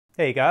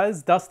Hey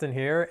guys, Dustin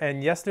here,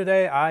 and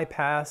yesterday I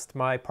passed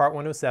my Part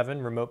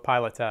 107 remote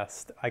pilot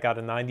test. I got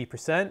a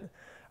 90%.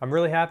 I'm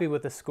really happy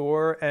with the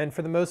score, and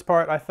for the most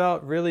part I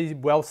felt really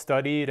well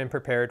studied and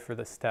prepared for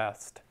this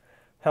test.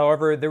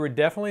 However, there were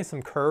definitely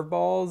some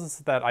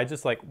curveballs that I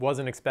just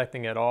wasn't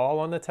expecting at all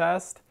on the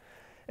test.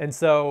 And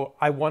so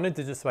I wanted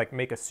to just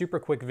make a super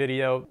quick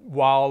video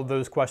while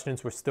those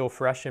questions were still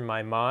fresh in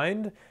my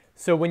mind.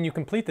 So when you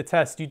complete the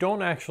test, you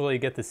don't actually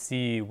get to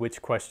see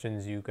which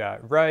questions you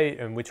got right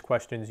and which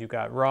questions you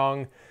got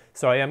wrong.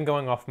 So I am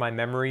going off my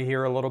memory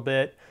here a little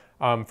bit.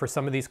 For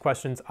some of these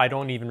questions, I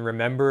don't even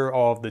remember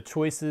all of the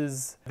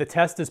choices. The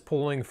test is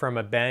pulling from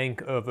a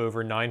bank of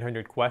over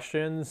 900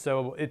 questions,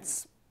 so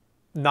it's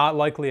not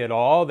likely at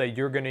all that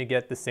you're going to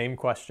get the same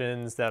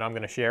questions that I'm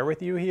going to share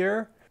with you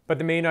here. But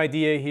the main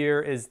idea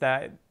here is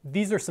that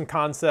these are some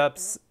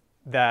concepts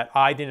that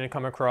I didn't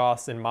come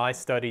across in my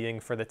studying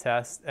for the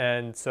test,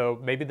 and so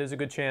maybe there's a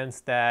good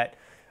chance that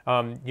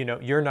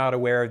you're not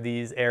aware of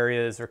these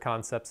areas or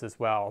concepts as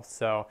well.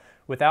 So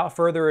without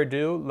further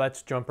ado,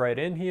 let's jump right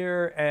in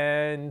here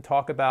and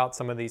talk about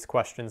some of these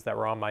questions that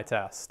were on my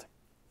test.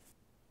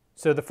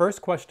 So the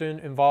first question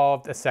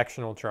involved a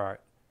sectional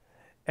chart,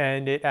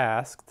 and it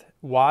asked,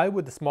 why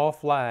would the small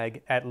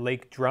flag at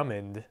Lake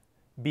Drummond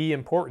be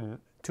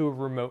important to a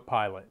remote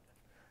pilot?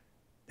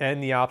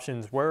 And the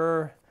options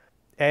were: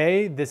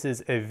 A, this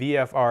is a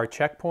VFR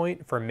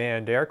checkpoint for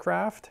manned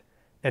aircraft,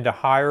 and a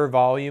higher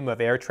volume of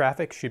air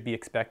traffic should be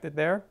expected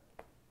there.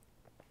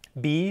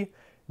 B,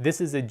 this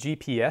is a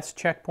GPS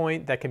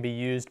checkpoint that can be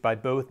used by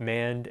both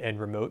manned and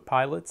remote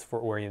pilots for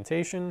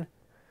orientation.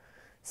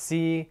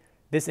 C,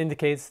 this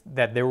indicates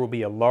that there will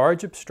be a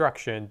large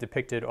obstruction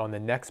depicted on the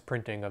next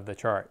printing of the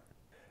chart.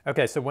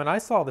 Okay, so when I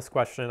saw this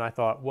question, I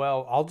thought,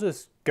 well, I'll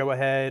just go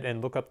ahead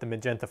and look up the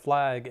magenta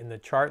flag in the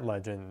chart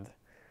legend.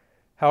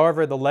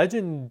 However, the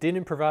legend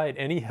didn't provide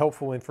any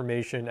helpful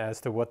information as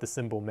to what the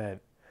symbol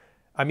meant.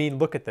 I mean,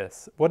 look at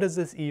this. What does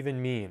this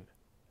even mean?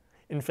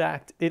 In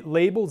fact, it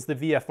labels the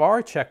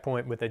VFR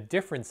checkpoint with a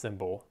different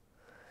symbol,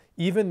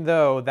 even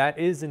though that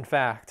is in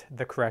fact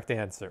the correct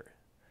answer.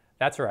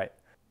 That's right.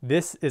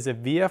 This is a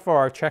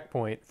VFR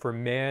checkpoint for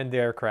manned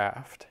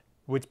aircraft,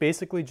 which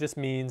basically just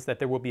means that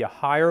there will be a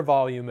higher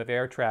volume of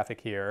air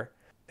traffic here,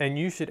 and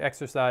you should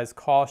exercise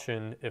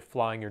caution if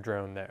flying your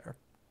drone there.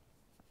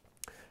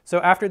 So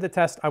after the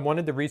test, I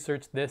wanted to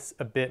research this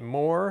a bit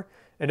more,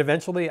 and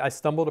eventually I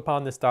stumbled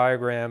upon this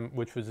diagram,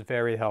 which was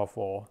very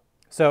helpful.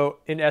 So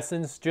in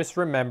essence, just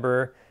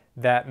remember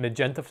that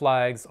magenta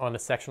flags on a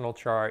sectional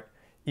chart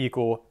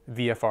equal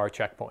VFR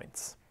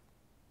checkpoints.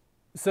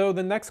 So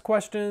the next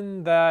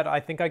question that I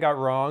think I got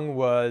wrong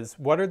was,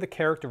 what are the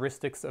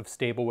characteristics of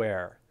stable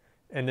air?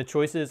 And the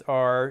choices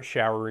are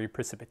showery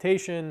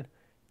precipitation,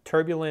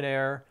 turbulent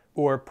air,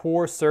 or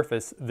poor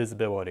surface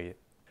visibility.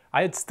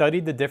 I had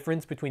studied the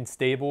difference between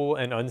stable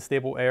and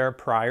unstable air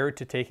prior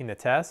to taking the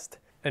test,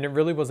 and it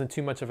really wasn't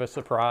too much of a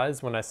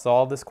surprise when I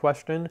saw this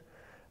question.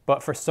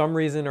 But for some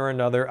reason or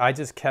another, I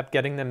just kept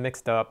getting them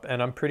mixed up,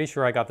 and I'm pretty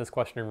sure I got this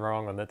question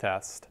wrong on the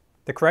test.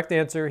 The correct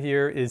answer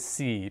here is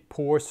C,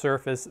 poor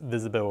surface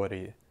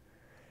visibility.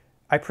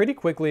 I pretty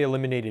quickly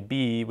eliminated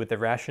B, with the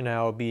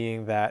rationale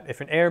being that if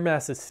an air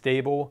mass is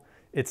stable,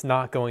 it's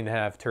not going to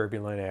have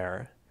turbulent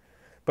air.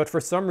 But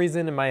for some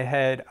reason in my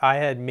head, I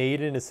had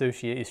made an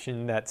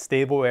association that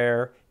stable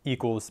air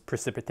equals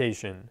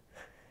precipitation.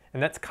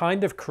 And that's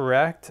kind of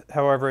correct.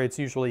 However, it's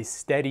usually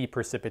steady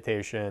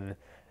precipitation,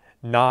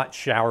 not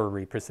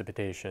showery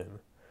precipitation.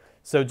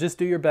 So just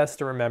do your best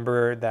to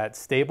remember that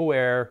stable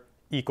air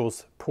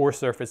equals poor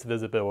surface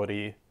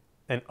visibility,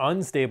 and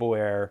unstable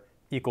air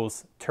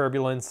equals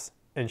turbulence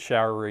and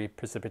showery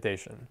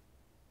precipitation.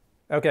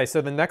 Okay, so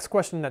the next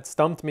question that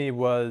stumped me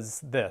was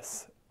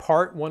this.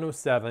 Part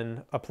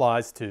 107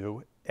 applies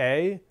to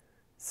A,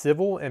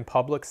 civil and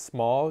public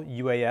small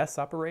UAS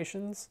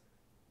operations,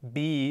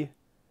 B,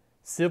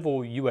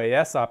 civil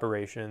UAS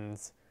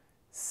operations,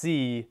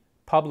 C,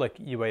 public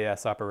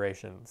UAS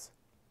operations.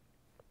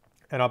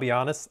 And I'll be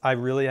honest, I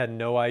really had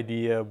no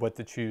idea what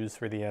to choose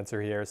for the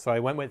answer here, so I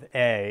went with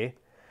A.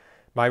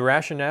 My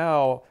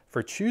rationale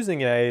for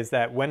choosing A is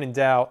that when in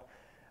doubt,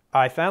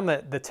 I found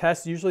that the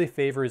test usually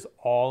favors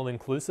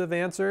all-inclusive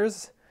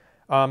answers.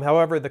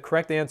 However, the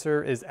correct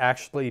answer is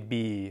actually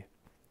B.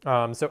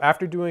 So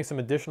after doing some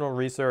additional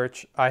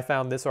research, I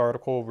found this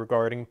article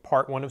regarding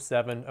Part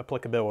 107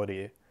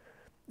 applicability.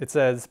 It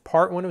says,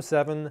 Part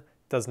 107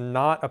 does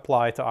not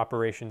apply to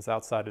operations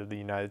outside of the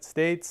United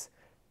States,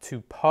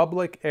 to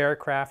public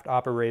aircraft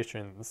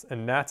operations,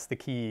 and that's the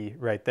key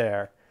right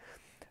there,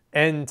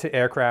 and to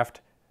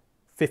aircraft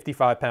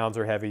 55 pounds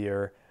or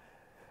heavier.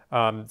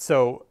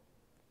 So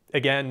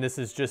again, this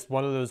is just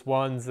one of those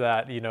ones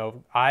that,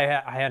 I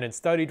hadn't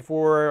studied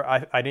for.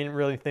 I didn't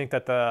really think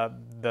that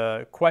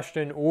the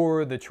question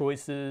or the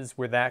choices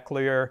were that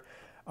clear.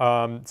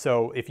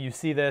 So if you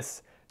see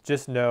this,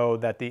 just know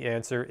that the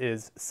answer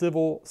is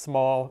civil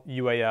small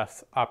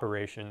UAS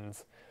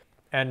operations.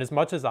 And as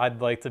much as I'd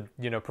like to,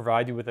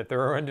 provide you with a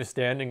thorough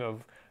understanding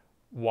of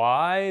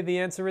why the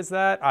answer is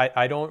that,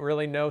 I don't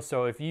really know.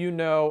 So if you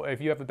know, if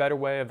you have a better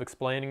way of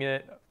explaining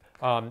it,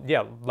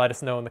 yeah, let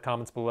us know in the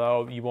comments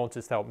below. You won't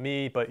just help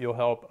me, but you'll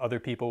help other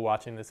people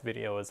watching this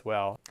video as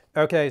well.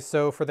 Okay,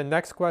 so for the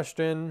next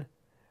question,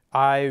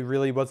 I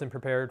really wasn't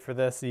prepared for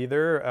this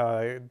either.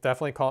 It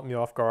definitely caught me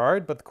off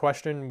guard, but the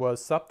question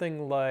was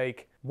something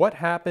like, what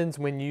happens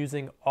when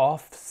using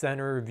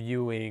off-center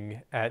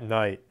viewing at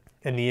night?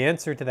 And the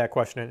answer to that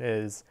question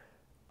is,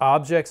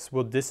 objects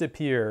will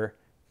disappear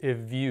if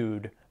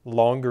viewed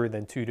longer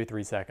than 2 to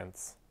 3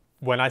 seconds.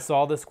 When I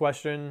saw this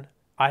question,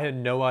 I had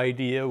no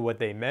idea what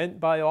they meant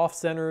by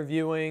off-center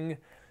viewing.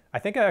 I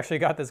think I actually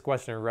got this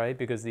question right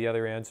because the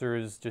other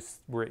answers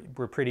just were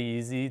pretty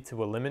easy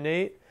to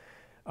eliminate.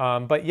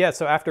 But yeah,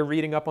 so after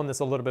reading up on this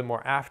a little bit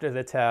more after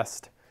the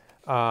test,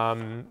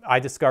 I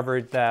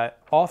discovered that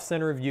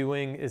off-center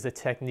viewing is a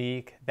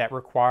technique that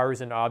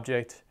requires an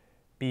object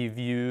be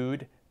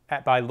viewed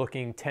by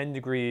looking 10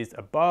 degrees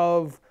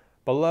above,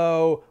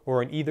 below,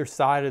 or on either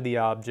side of the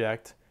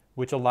object,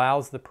 which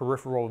allows the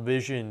peripheral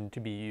vision to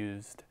be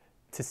used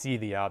to see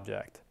the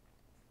object.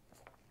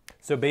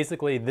 So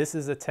basically, this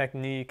is a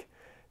technique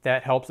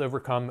that helps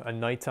overcome a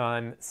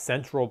nighttime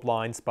central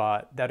blind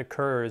spot that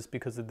occurs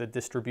because of the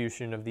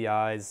distribution of the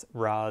eye's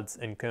rods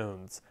and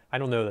cones. I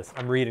don't know this.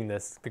 I'm reading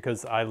this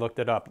because I looked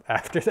it up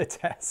after the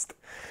test.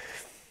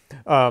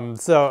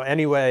 So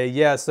anyway,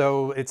 yeah,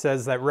 so it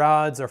says that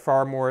rods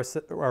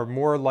are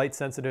more light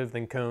sensitive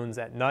than cones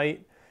at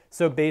night.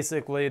 So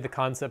basically the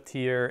concept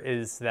here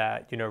is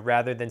that, you know,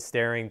 rather than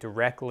staring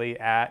directly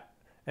at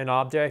an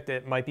object,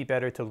 it might be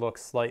better to look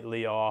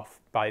slightly off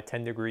by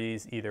 10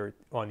 degrees either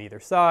on either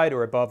side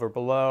or above or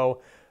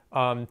below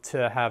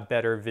to have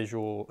better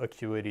visual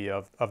acuity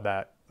of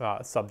that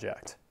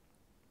subject.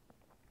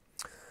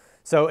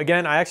 So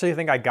again, I actually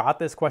think I got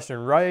this question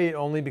right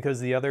only because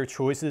the other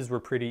choices were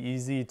pretty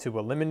easy to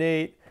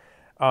eliminate.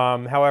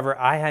 However,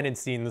 I hadn't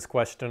seen this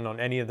question on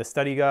any of the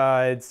study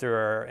guides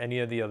or any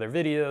of the other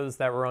videos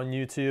that were on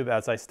YouTube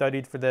as I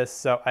studied for this,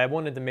 so I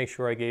wanted to make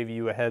sure I gave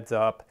you a heads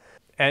up.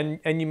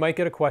 And you might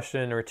get a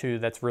question or two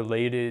that's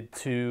related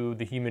to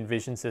the human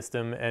vision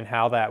system and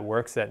how that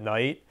works at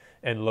night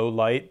and low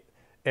light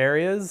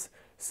areas.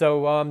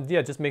 So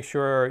yeah, just make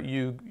sure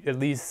you at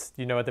least,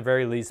 you know, at the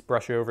very least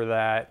brush over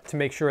that to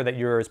make sure that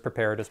you're as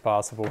prepared as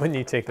possible when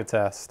you take the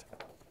test.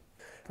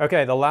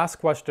 Okay, the last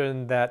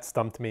question that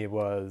stumped me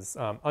was,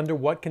 under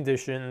what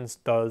conditions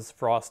does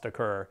frost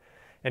occur?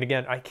 And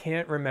again, I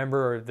can't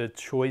remember the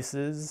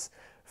choices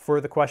for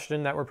the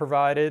question that were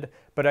provided,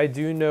 but I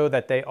do know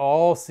that they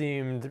all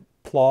seemed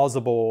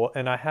plausible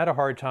and I had a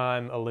hard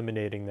time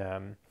eliminating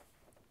them.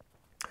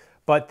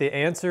 But the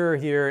answer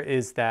here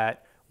is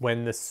that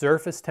when the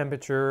surface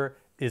temperature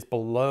is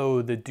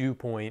below the dew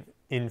point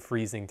in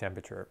freezing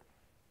temperature.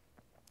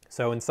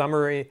 So in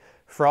summary,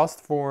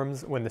 frost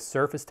forms when the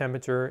surface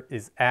temperature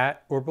is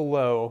at or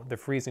below the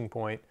freezing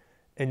point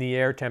and the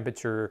air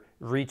temperature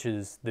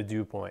reaches the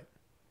dew point.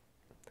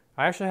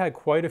 I actually had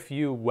quite a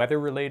few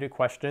weather-related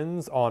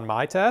questions on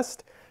my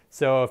test,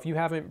 so if you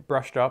haven't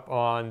brushed up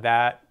on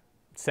that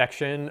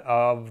section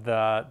of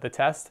the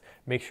test,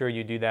 make sure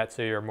you do that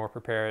so you're more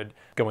prepared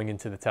going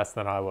into the test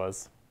than I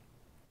was.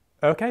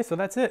 Okay, so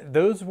that's it.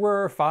 Those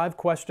were 5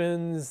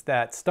 questions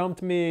that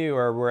stumped me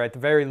or were at the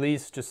very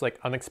least just like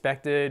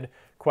unexpected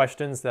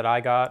questions that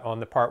I got on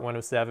the Part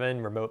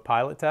 107 remote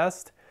pilot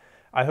test.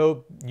 I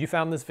hope you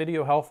found this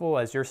video helpful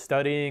as you're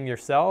studying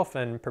yourself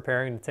and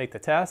preparing to take the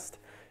test.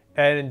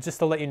 And just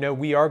to let you know,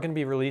 we are going to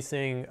be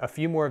releasing a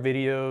few more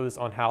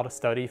videos on how to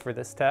study for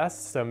this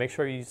test, so make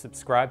sure you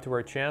subscribe to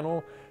our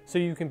channel so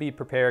you can be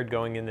prepared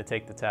going in to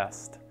take the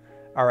test.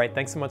 All right,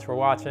 thanks so much for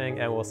watching,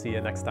 and we'll see you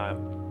next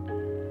time.